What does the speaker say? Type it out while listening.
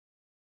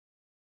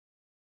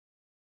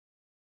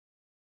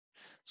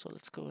So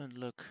let's go and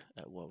look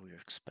at what we're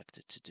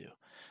expected to do.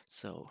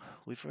 So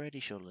we've already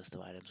shown a list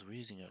of items. We're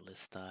using our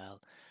list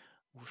style.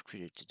 We've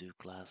created to do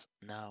class.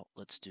 Now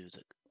let's do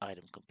the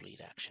item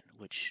complete action,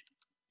 which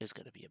is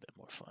going to be a bit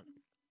more fun.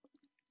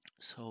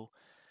 So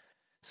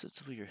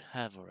since we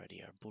have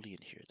already our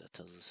boolean here that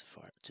tells us if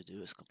our to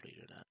do is complete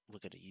or not, we're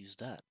going to use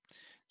that.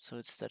 So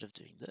instead of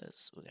doing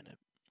this, we're going to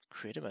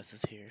create a method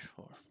here,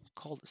 or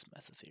call this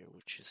method here,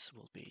 which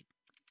will be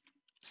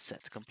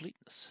set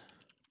completeness.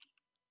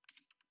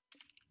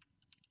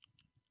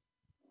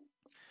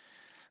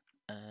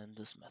 And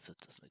this method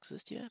doesn't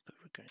exist yet, but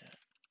we're going to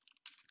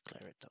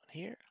declare it down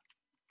here.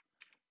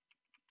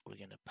 We're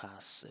going to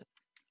pass it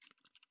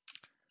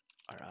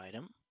our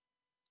item.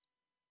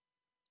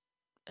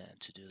 And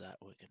to do that,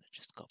 we're going to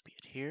just copy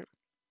it here.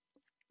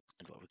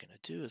 And what we're going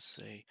to do is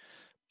say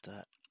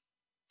that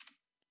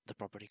the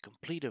property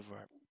complete of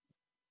our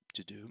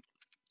to do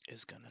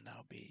is going to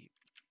now be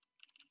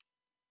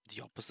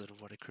the opposite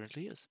of what it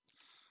currently is.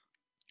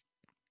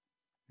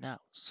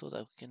 Now, so that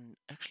we can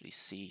actually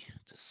see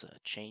this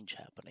change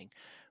happening,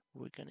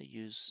 we're going to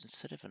use,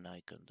 instead of an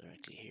icon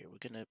directly here,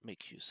 we're going to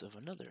make use of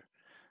another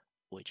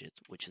widget,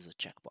 which is a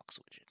checkbox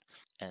widget.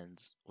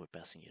 And we're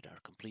passing it our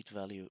complete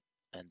value,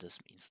 and this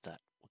means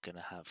that we're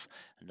going to have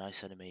a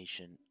nice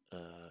animation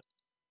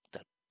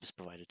that is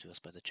provided to us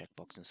by the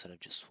checkbox instead of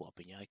just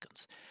swapping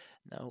icons.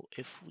 Now,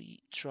 if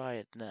we try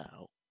it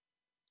now,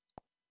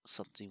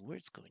 something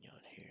weird's going on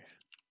here.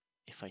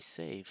 If I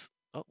save,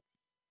 oh,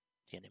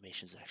 the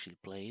animations actually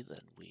played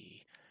and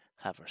we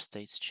have our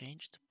states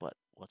changed, but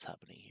what's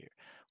happening here?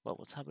 Well,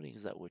 what's happening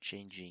is that we're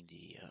changing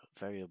the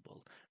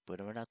variable,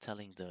 but we're not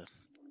telling the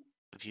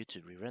view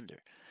to re-render,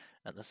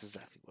 and that's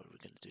exactly what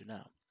we're going to do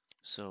now.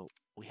 So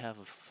we have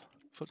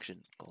a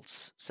function called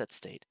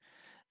setState,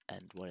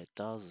 and what it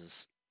does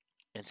is,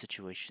 in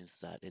situations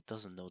that it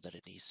doesn't know that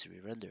it needs to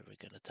re-render, we're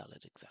going to tell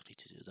it exactly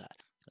to do that.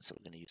 And so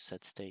we're going to use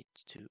setState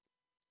to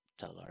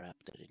tell our app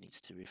that it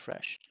needs to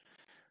refresh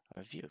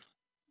our view.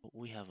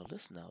 We have a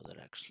list now that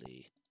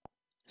actually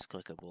is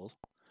clickable.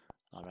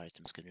 Our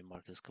items can be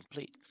marked as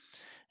complete.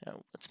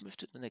 Now let's move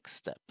to the next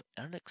step.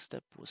 Our next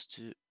step was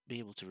to be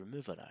able to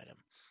remove an item.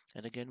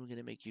 And again, we're going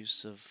to make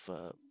use of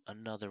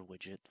another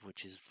widget,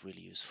 which is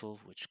really useful,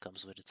 which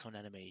comes with its own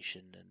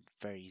animation and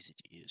very easy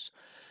to use.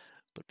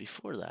 But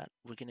before that,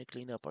 we're going to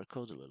clean up our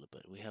code a little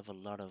bit. We have a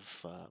lot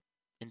of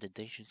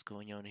indentations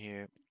going on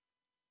here.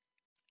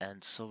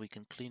 And so we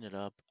can clean it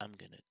up. I'm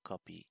going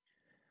to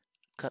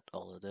cut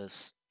all of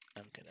this.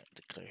 I'm going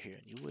to declare here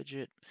a new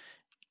widget.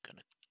 I'm going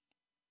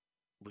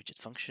to widget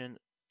function.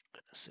 I'm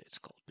going to say it's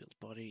called build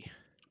body.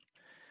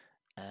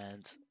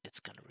 And it's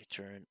going to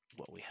return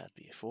what we had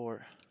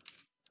before,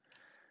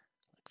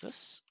 like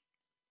this.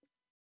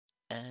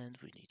 And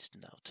we need to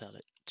now tell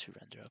it to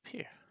render up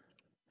here.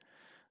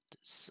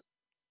 This,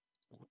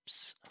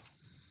 whoops.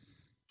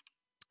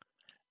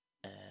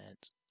 And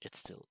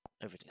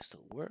everything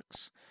still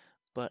works,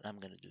 but I'm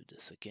going to do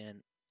this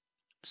again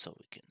so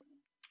we can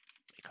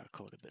make our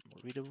code a bit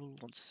more readable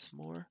once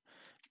more.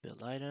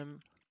 Build item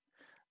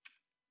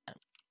and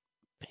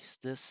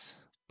paste this,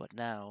 but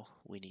now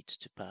we need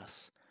to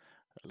pass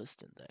a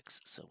list index,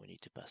 so we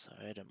need to pass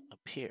our item up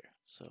here.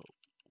 So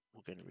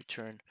we're going to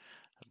return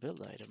a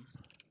build item,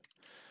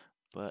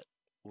 but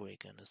we're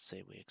going to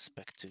say we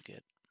expect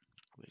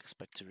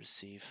to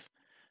receive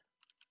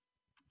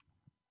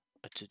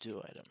a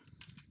to-do item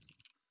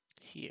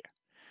here.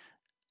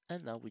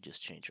 And now we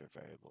just change our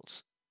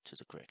variables to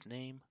the correct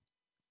name.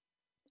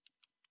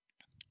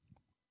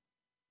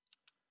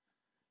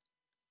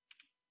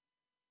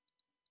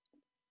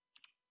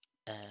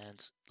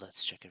 And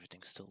let's check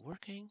everything's still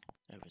working.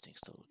 Everything's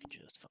still working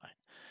just fine.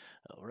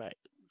 Alright,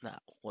 now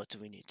what do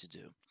we need to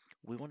do?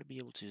 We want to be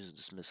able to use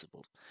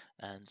Dismissible.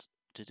 And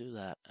to do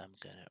that, I'm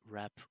going to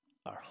wrap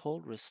our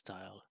whole wrist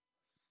style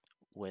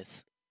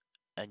with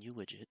a new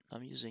widget.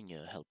 I'm using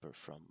a helper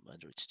from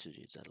Android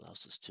Studio that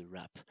allows us to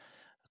wrap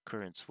a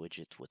current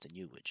widget with a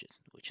new widget,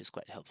 which is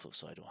quite helpful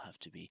so I don't have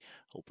to be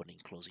opening,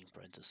 closing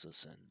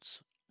parentheses and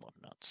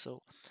whatnot.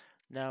 So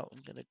now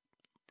I'm going to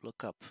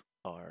look up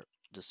our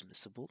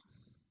Dismissible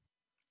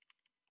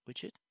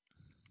widget,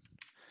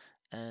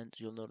 and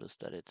you'll notice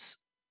that it's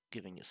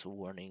giving us a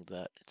warning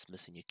that it's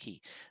missing a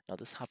key. Now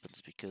this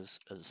happens because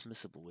a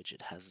Dismissible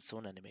widget has its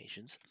own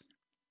animations.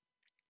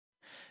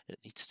 It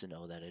needs to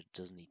know that it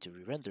doesn't need to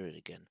re-render it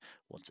again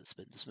once it's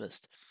been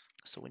dismissed.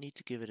 So we need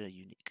to give it a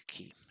unique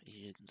key.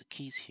 The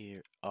keys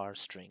here are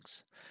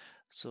strings.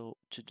 So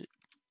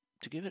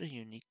to give it a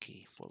unique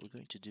key, what we're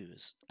going to do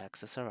is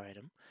access our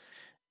item.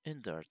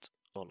 In Dart,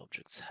 all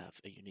objects have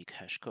a unique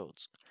hash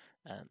codes,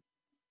 and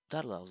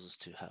that allows us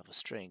to have a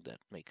string that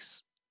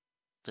makes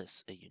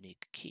this a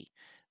unique key,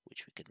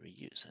 which we can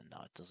reuse, and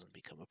now it doesn't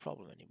become a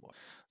problem anymore.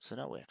 So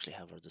now we actually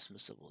have our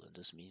dismissible, and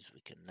this means we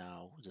can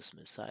now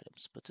dismiss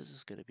items. But this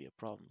is going to be a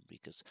problem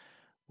because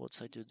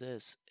once I do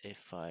this,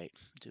 if I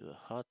do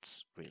a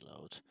hot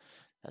reload,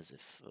 as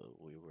if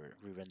we were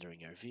re-rendering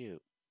our view,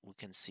 we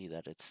can see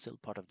that it's still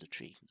part of the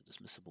tree, the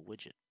dismissible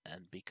widget.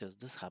 And because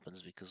this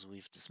happens because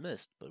we've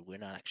dismissed, but we're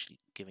not actually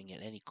giving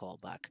it any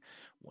callback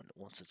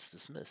once it's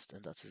dismissed.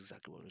 And that's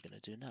exactly what we're going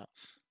to do now.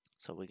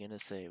 So we're going to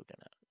say we're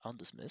going to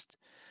undismissed,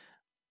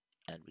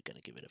 and we're going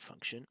to give it a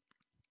function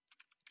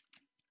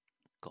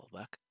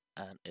callback,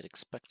 and it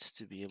expects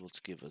to be able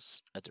to give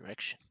us a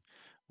direction,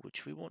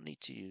 which we won't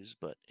need to use,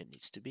 but it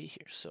needs to be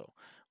here. So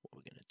what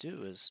we're going to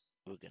do is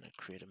we're going to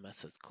create a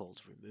method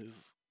called remove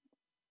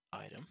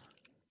item,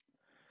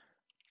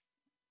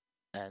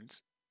 and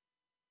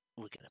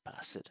we're going to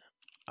pass it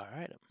our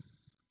item.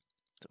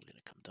 So we're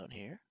going to come down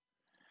here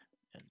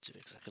and do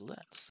exactly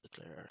that. Let's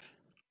declare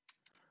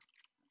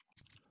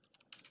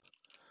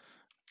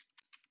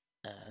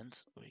and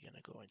we're going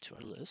to go into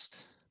our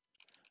list,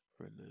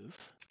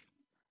 remove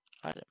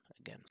item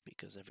again,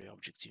 because every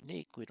object's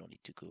unique. We don't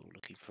need to go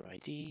looking for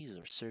IDs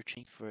or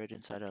searching for it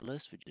inside our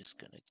list. We're just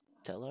going to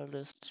tell our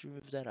list to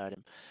remove that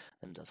item,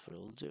 and that's what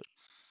it will do.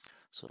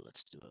 So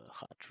let's do a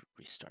hot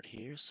restart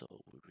here. So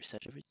we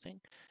reset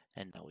everything,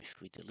 and now if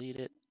we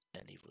delete it,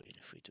 and even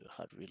if we do a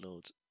hot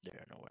reload, there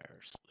are no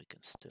errors. We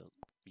can still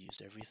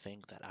use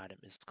everything. That item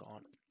is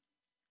gone.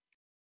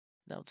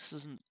 Now this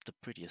isn't the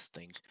prettiest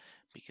thing,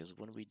 because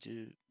when we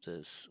do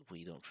this,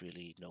 we don't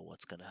really know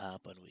what's going to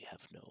happen. We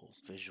have no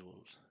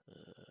visual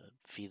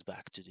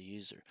feedback to the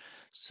user,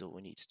 so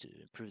we need to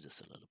improve this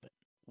a little bit.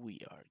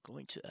 We are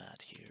going to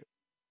add here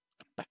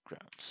a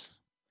background.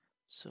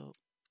 So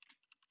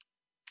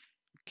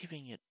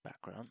giving it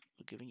background,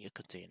 we're giving it a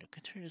container.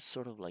 Container is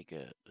sort of like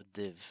a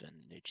div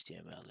in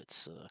HTML.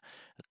 It's a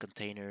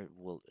container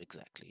will,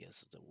 exactly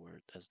as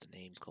the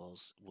name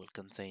calls, will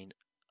contain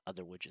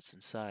other widgets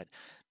inside.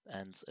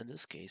 And in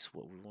this case,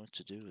 what we want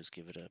to do is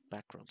give it a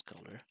background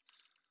color.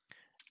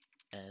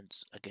 And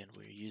again,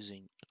 we're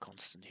using a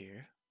constant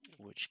here,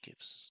 which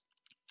gives,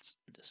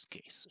 in this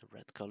case, a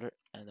red color.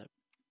 And I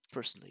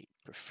personally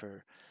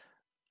prefer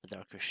a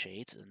darker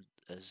shade, and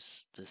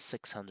as the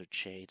 600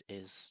 shade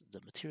is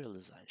the material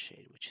design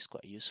shade, which is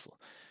quite useful.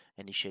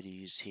 Any shade you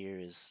use here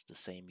is the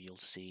same you'll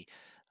see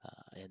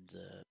in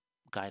the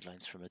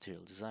guidelines for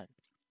material design.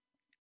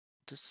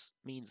 This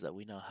means that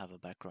we now have a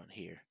background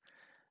here,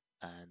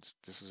 and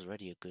this is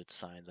already a good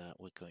sign that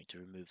we're going to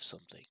remove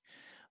something,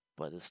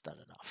 but it's not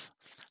enough.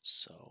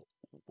 So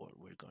what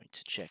we're going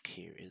to check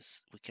here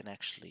is we can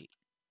actually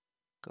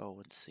go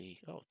and see,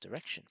 oh,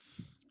 direction.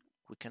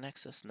 We can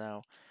access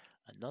now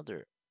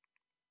another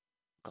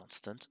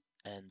constant,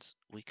 and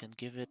we can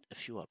give it a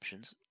few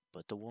options,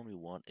 but the one we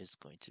want is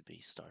going to be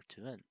start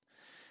to end.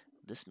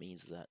 This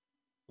means that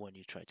when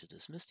you try to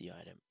dismiss the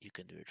item, you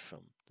can do it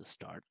from the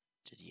start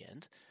to the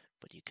end,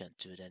 but you can't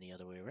do it any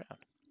other way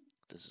around.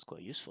 This is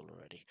quite useful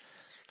already.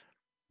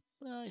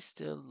 I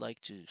still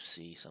like to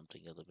see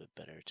something a little bit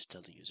better to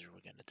tell the user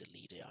we're going to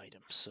delete the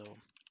item. So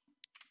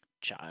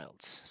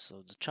child.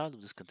 So the child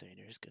of this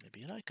container is going to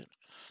be an icon.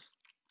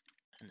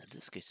 And in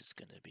this case, it's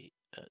going to be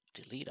a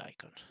delete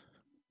icon.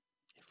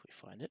 If we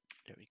find it,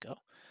 there we go.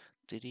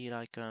 Delete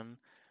icon,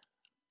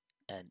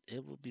 and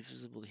it will be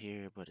visible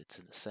here, but it's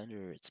in the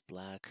center, it's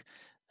black.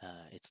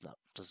 It's not,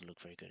 doesn't look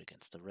very good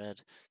against the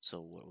red.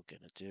 So what we're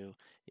going to do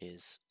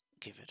is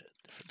give it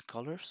a different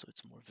color so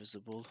it's more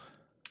visible.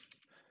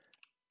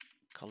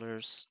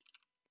 Colors,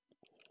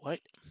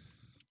 white.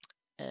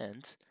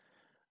 And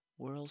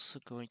we're also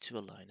going to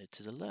align it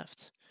to the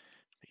left,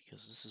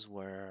 because this is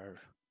where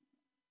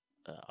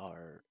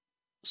our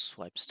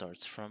swipe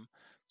starts from.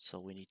 So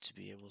we need to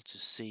be able to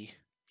see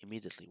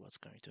immediately what's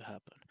going to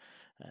happen.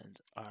 And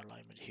our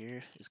alignment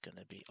here is going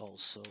to be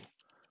also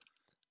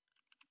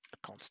a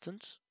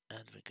constant,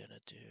 and we're going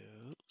to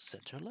do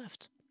center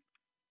left.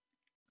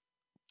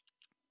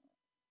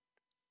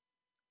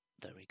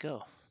 There we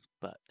go.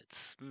 But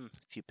it's a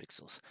few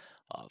pixels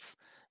off,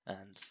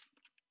 and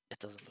it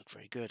doesn't look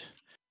very good.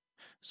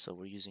 So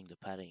we're using the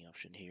padding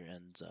option here,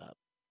 and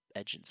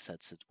Agent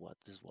sets it what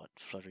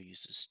Flutter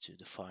uses to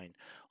define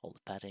all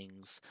the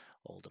paddings,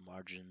 all the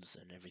margins,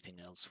 and everything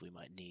else we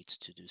might need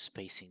to do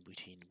spacing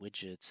between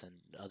widgets and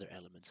other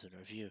elements in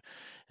our view.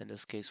 In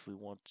this case, we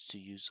want to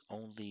use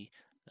only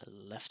a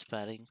left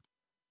padding,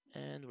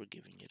 and we're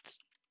giving it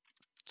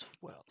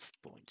 12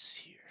 points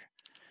here.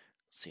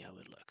 See how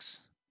it looks.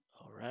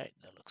 Alright,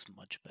 that looks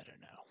much better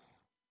now.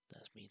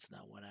 That means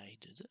now when I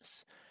do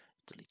this,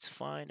 it deletes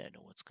fine, I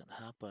know what's gonna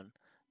happen,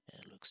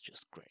 and it looks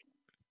just great.